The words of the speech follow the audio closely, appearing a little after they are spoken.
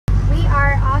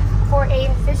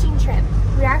fishing trip.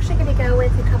 We're actually going to go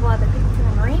with a couple other people to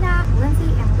the marina,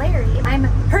 Lindsay and Larry. I'm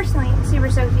personally super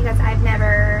stoked because I've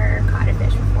never caught a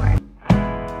fish before.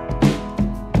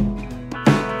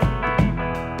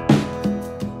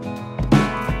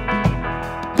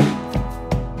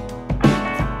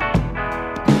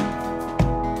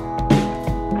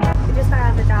 We just got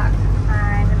out of the dock.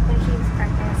 I'm finishing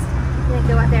breakfast. I'm going to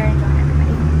go out there and join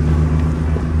everybody.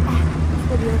 It's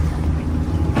going to be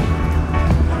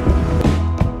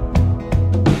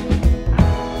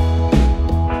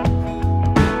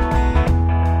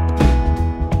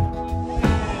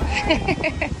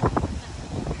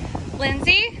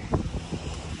Lindsay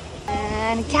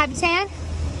and Capitan,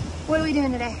 what are we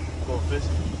doing today? Going fishing.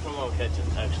 We're going catching,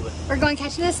 actually. We're going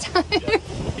catching this time? Yeah.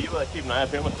 You keep an eye out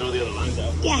here. I'm going to throw the other lines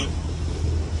out. Yeah.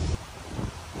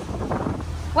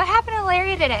 What happened to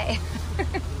Larry today? We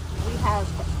have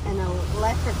an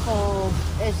electrical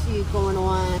issue going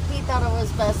on. He thought it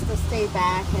was best to stay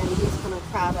back, and he's going to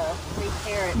try to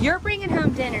repair it. You're bringing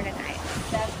home dinner tonight.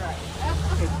 That's right.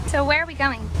 So where are we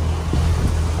going?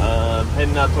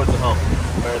 Heading out towards the hump,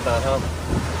 Marathon Hump.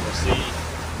 We'll see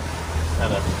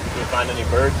kind of if we find any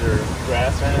birds or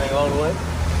grass or anything along the way.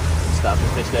 Stop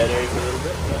and fish that area for a little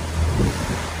bit. But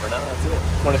for now, that's it.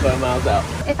 25 miles out.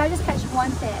 If I just catch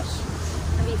one fish,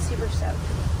 I'd be super stoked.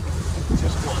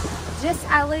 Just one. Just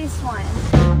at least one.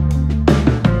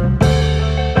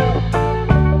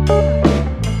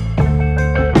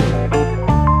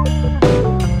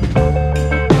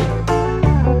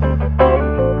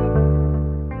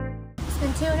 It's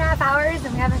been 2.5 hours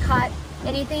and we haven't caught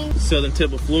anything. Southern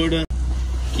tip of Florida,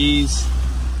 Keys.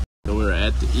 So we're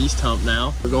at the East Hump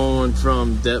now. We're going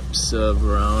from depths of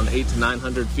around 800 to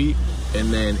 900 feet,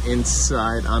 and then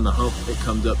inside on the hump it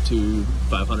comes up to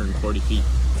 540 feet.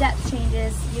 Depth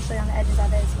changes usually on the edges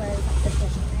of it is where the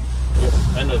fish in there. Yep.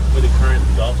 And with the current,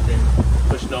 the Gulf Stream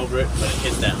pushing over it, when it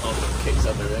hits that hump, it kicks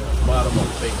up everything on the bottom of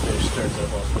the big fish, stirs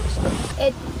it all sorts of stuff.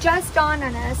 It just dawned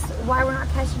on us why we're not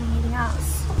catching anything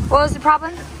else. What was the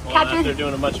problem, Well, Captain? after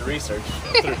doing a bunch of research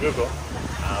through Google,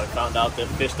 we found out that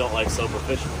fish don't like sober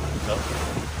fishing. So,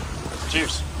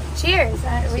 cheers. Cheers.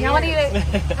 We don't want you to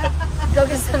go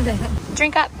get something.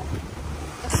 Drink up.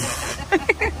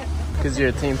 Because you're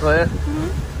a team player? Mm-hmm.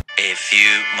 A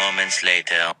few moments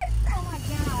later. Oh my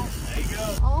God. There you go.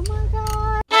 Oh my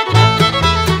God.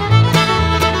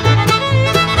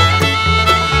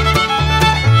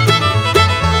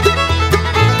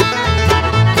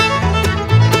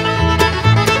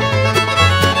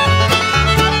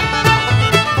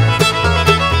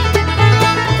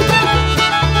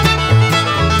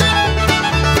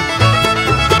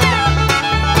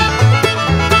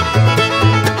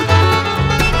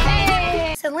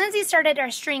 Started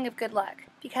our string of good luck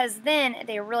because then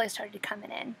they really started coming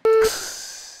in.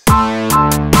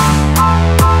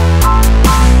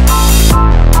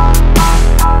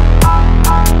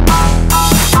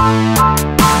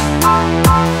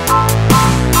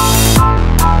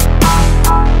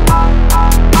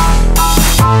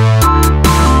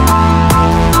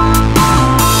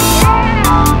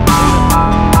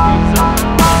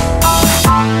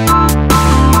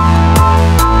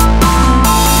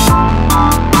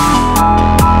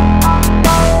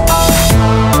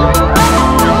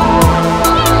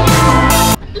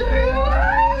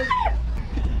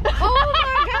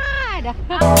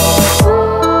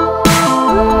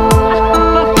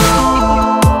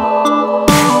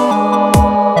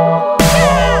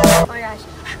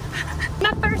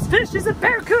 Is a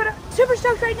barracuda. Super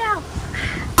stoked right now.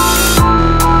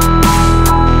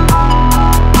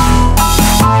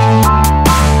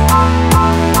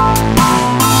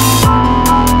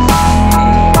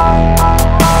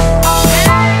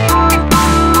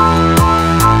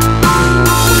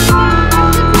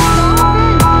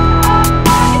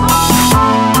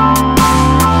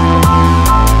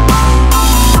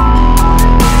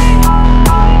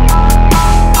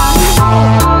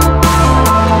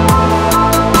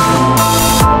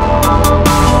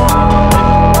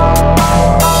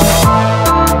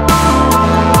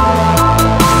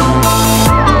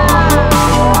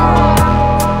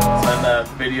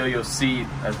 You'll see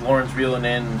as Lauren's reeling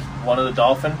in one of the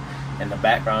dolphin. In the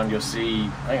background, you'll see,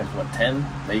 I think it's what, 10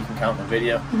 that you can count in the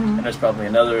video, and there's probably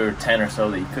another 10 or so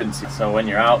that you couldn't see. So when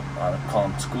you're out, call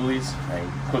them schoolies. You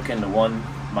hook into one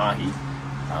mahi.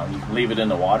 You can leave it in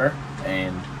the water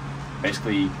and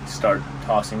basically start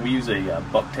tossing. We use a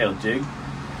bucktail jig.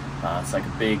 It's like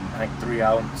a big, I think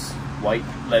 3-ounce white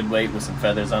lead weight with some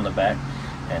feathers on the back.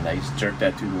 and you just jerk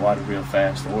that through the water real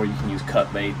fast, or you can use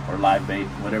cut bait or live bait,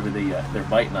 whatever they're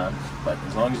biting on. But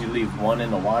as long as you leave one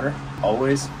in the water,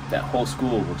 always, that whole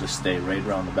school will just stay right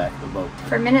around the back of the boat.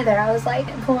 For a minute there, I was like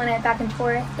pulling it back and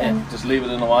forth. And just leave it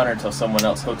in the water until someone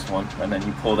else hooks one, and then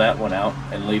you pull that one out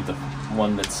and leave the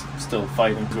one that's still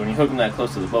fighting. When you hook them that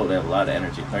close to the boat, they have a lot of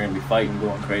energy. They're going to be fighting,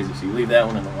 going crazy. So you leave that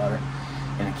one in the water,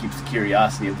 and it keeps the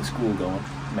curiosity of the school going.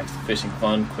 It makes the fishing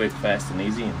fun, quick, fast, and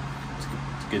easy, and it's a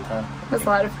good time. It was a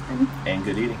lot of fun. And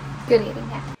good eating. Good eating,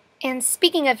 yeah. And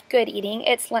speaking of good eating,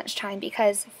 it's lunchtime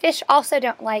because fish also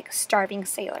don't like starving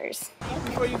sailors.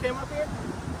 Before you came up here?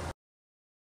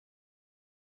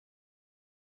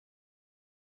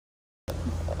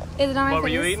 Is it on my What were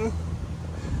face? you eating?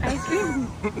 Ice cream.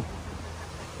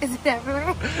 Is it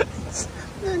everywhere?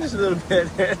 Just a little bit.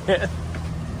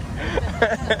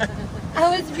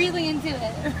 I was really into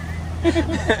it.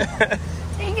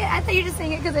 Dang it, I thought you were just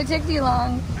saying it because it took too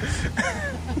long.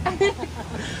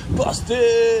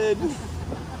 Busted!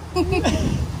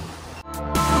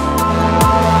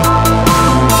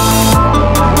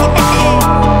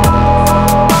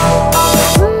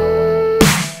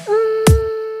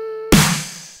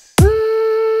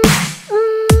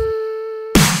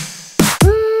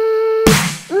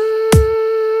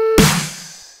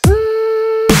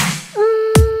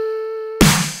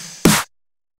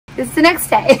 It's the next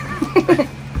day.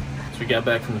 So we got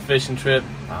back from the fishing trip.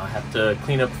 I have to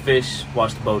clean up the fish,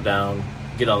 wash the boat down,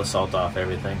 get all the salt off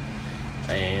everything.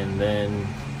 And then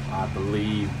I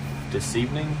believe this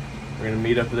evening we're gonna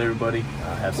meet up with everybody,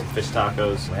 have some fish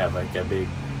tacos. We have like a big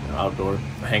outdoor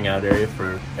hangout area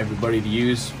for everybody to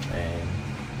use, and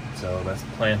so that's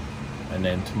the plan. And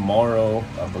then tomorrow,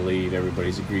 I believe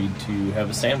everybody's agreed to have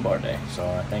a sandbar day. So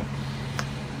I think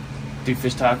do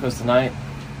fish tacos tonight,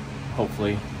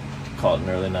 hopefully call it an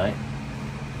early night,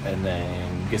 and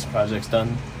then get some projects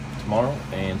done tomorrow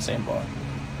and sandbar.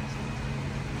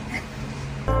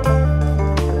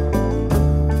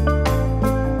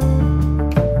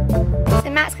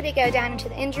 So Matt's gonna go down into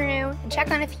the engine room and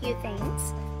check on a few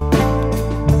things.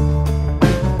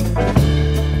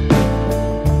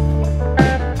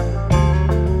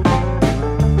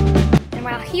 And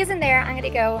while he's in there, I'm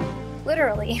gonna go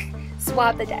literally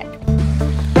swab the deck.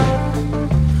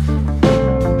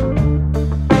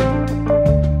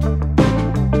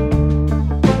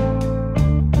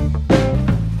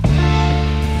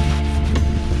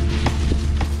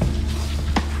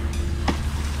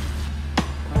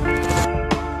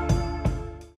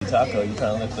 Taco, you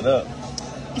trying to lift it up.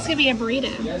 It's gonna be a burrito.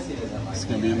 It's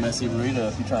gonna be a messy burrito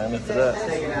if you try and lift it up.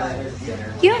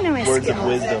 You don't know my Words skills. of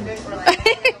wisdom.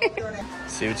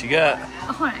 See what you got.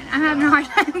 Hold on, I'm having a hard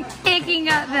time picking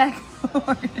up the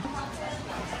cord.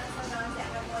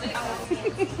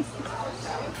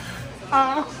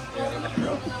 Oh.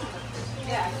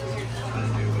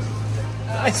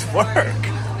 Nice work.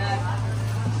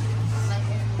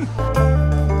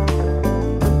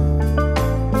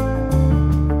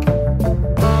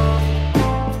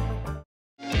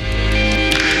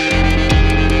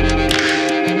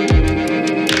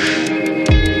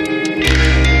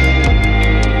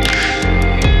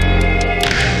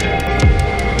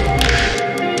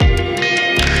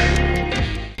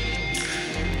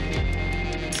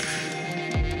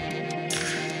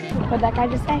 What'd that guy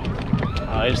just say?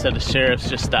 I just said the sheriffs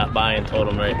just stopped by and told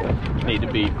them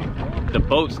the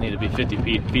boats need to be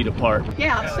 50 feet apart.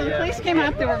 Yeah, so the police came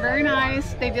up, they were very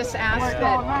nice. They just asked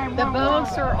that the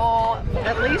boats are all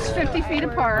at least 50 feet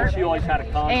apart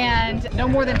and no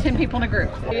more than 10 people in a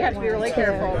group. You have to be really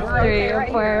careful. We're okay 3,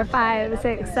 right 4, here. 5,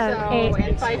 6, 7, So, 8,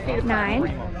 and 5 feet apart. 9.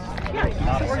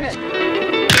 Yeah, so we're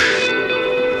good.